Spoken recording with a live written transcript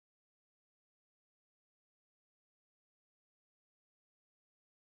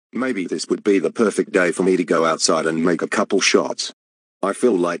Maybe this would be the perfect day for me to go outside and make a couple shots. I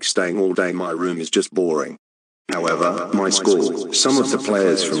feel like staying all day in my room is just boring. However, my school, some of the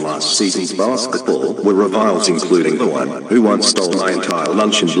players from last season's basketball were rivals, including the one who once stole my entire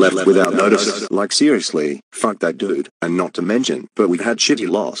lunch and left without notice. Like seriously, fuck that dude. And not to mention, but we had shitty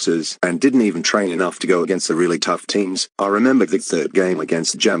losses and didn't even train enough to go against the really tough teams. I remember the third game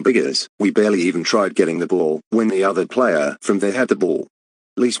against Jambiggers, we barely even tried getting the ball when the other player from there had the ball.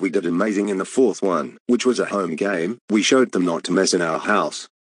 At least we did amazing in the fourth one, which was a home game. We showed them not to mess in our house.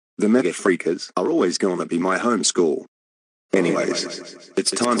 The Mega Freakers are always gonna be my home school. Anyways,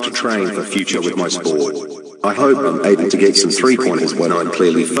 it's time to train for future with my sport. I hope I'm able to get some 3-pointers when I'm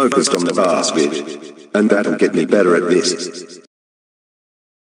clearly focused on the basket. And that'll get me better at this.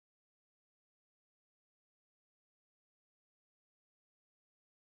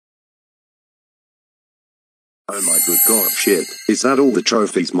 Oh my good god, shit, is that all the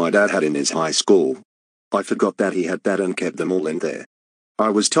trophies my dad had in his high school? I forgot that he had that and kept them all in there. I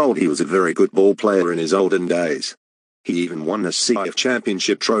was told he was a very good ball player in his olden days. He even won the CIF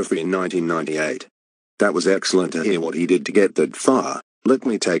Championship Trophy in 1998. That was excellent to hear what he did to get that far. Let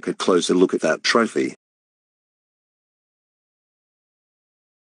me take a closer look at that trophy.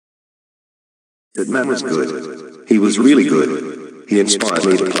 That man was good. He was really good. He inspired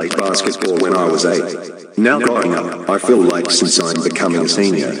me to play basketball when I was 8. Now growing up, I feel like since I'm becoming a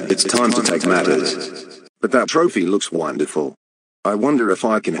senior, it's time to take matters. But that trophy looks wonderful. I wonder if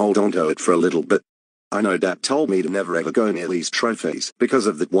I can hold on to it for a little bit. I know Dad told me to never ever go near these trophies because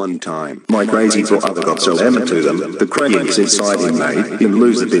of that one time my crazy brother got so enamored to them, the cravings inside him made him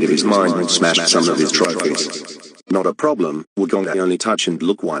lose a bit of his mind and smashed some of his trophies. Not a problem, we're gonna only touch and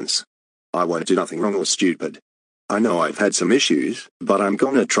look once. I won't do nothing wrong or stupid. I know I've had some issues, but I'm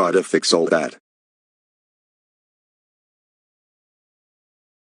gonna try to fix all that.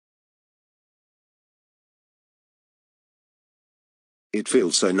 It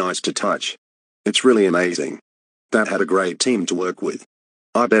feels so nice to touch. It's really amazing. Dad had a great team to work with.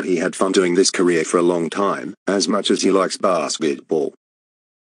 I bet he had fun doing this career for a long time, as much as he likes basketball.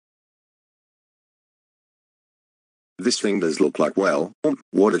 This thing does look like, well,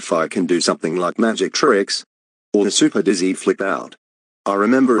 what if I can do something like magic tricks? Or the super dizzy flip out. I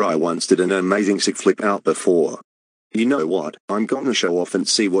remember I once did an amazing sick flip out before. You know what, I'm gonna show off and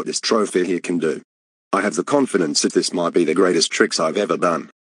see what this trophy here can do. I have the confidence that this might be the greatest tricks I've ever done.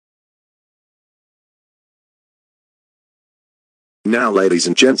 Now ladies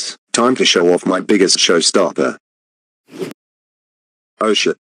and gents, time to show off my biggest showstopper. Oh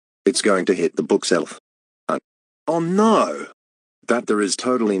shit. It's going to hit the bookshelf. Oh no! That there is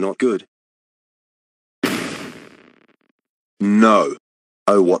totally not good. No.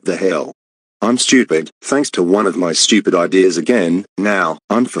 Oh what the hell. I'm stupid, thanks to one of my stupid ideas again. Now,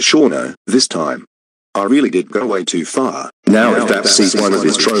 I'm for sure no, this time. I really did go way too far. Now if Dad sees one of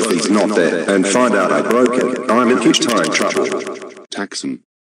his trophies not there and find out I broke it, I'm in huge time trouble. Taxon.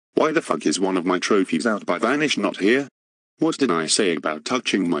 Why the fuck is one of my trophies out by Vanish not here? What did I say about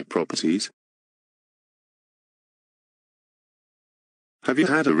touching my properties? Have you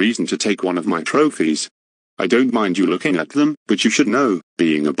had a reason to take one of my trophies? I don't mind you looking at them, but you should know,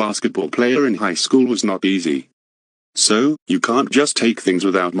 being a basketball player in high school was not easy. So, you can't just take things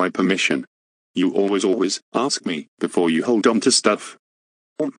without my permission. You always ask me before you hold on to stuff.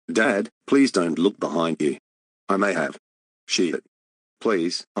 Dad, please don't look behind you. I may have. Shit.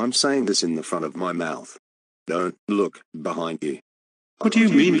 Please, I'm saying this in the front of my mouth. Don't look behind you. What do you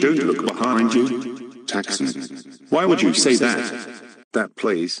mean don't look behind you? Taxon. Why would you say that? That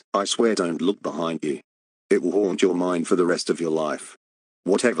please, I swear don't look behind you. It will haunt your mind for the rest of your life.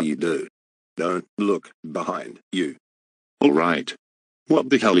 Whatever you do, don't look behind you. Alright. What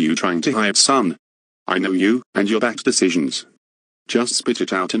the hell are you trying to hide, son? I know you, and your bad decisions. Just spit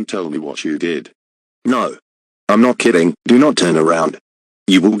it out and tell me what you did. No. I'm not kidding, do not turn around.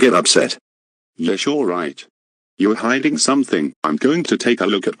 You will get upset. Yes, alright. You're hiding something. I'm going to take a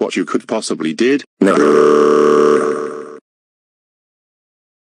look at what you could possibly did. No.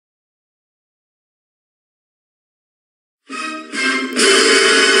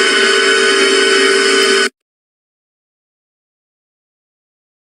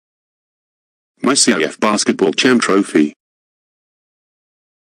 My CIF Basketball Champ Trophy.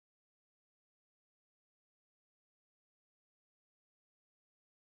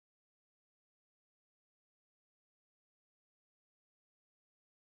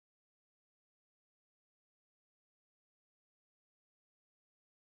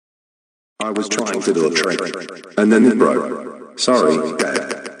 I was trying to do a trick. And then it broke. Sorry,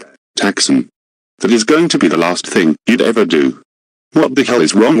 Dad. Taxon. That is going to be the last thing you'd ever do. What the hell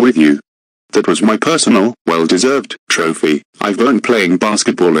is wrong with you? That was my personal, well-deserved trophy I've earned playing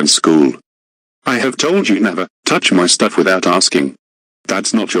basketball in school. I have told you never touch my stuff without asking.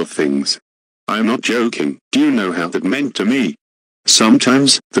 That's not your things. I'm not joking. Do you know how that meant to me?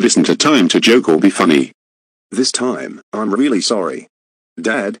 Sometimes, that isn't a time to joke or be funny. This time, I'm really sorry.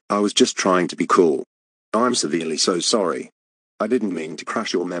 Dad, I was just trying to be cool. I'm severely so sorry. I didn't mean to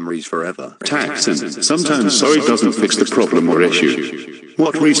crush your memories forever. Taxon, sometimes sorry doesn't fix the problem or issue.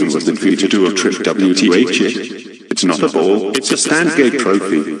 What reason was it for you to do a trip WTH? It's not a ball, it's a Standgate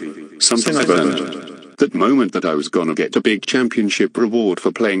trophy. Something I've earned. That moment that I was gonna get a big championship reward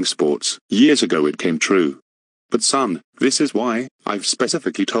for playing sports, years ago it came true. But son, this is why I've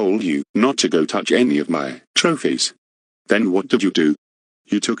specifically told you not to go touch any of my trophies. Then what did you do?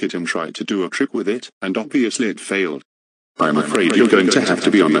 You took it and tried to do a trick with it, and obviously it failed. I'm afraid you're going to have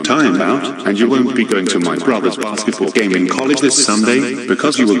to be on a timeout, and you won't be going to my brother's basketball game in college this Sunday,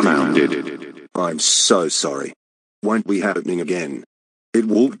 because you were grounded. I'm so sorry. Won't be happening again. It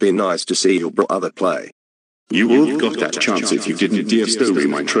would be nice to see your brother play. You would have got that chance if you didn't de-story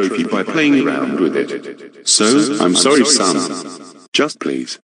my trophy by playing around with it. So, I'm sorry son. Just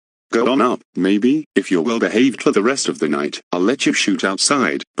please. Go on up. Maybe, if you're well behaved for the rest of the night, I'll let you shoot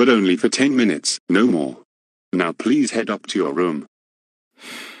outside, but only for 10 minutes, no more. Now please head up to your room.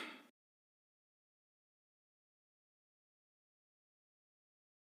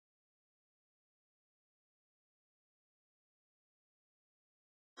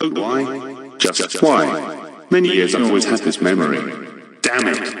 Oh why? Just why? Many years I always had this memory. Damn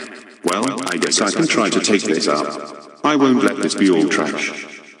it. Well, I guess I can try to take this up. I won't let this be all trash.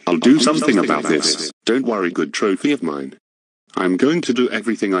 I'll do something about this. Don't worry, good trophy of mine. I'm going to do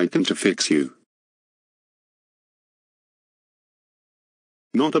everything I can to fix you.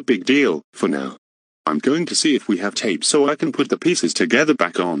 Not a big deal, for now. I'm going to see if we have tape so I can put the pieces together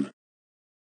back on.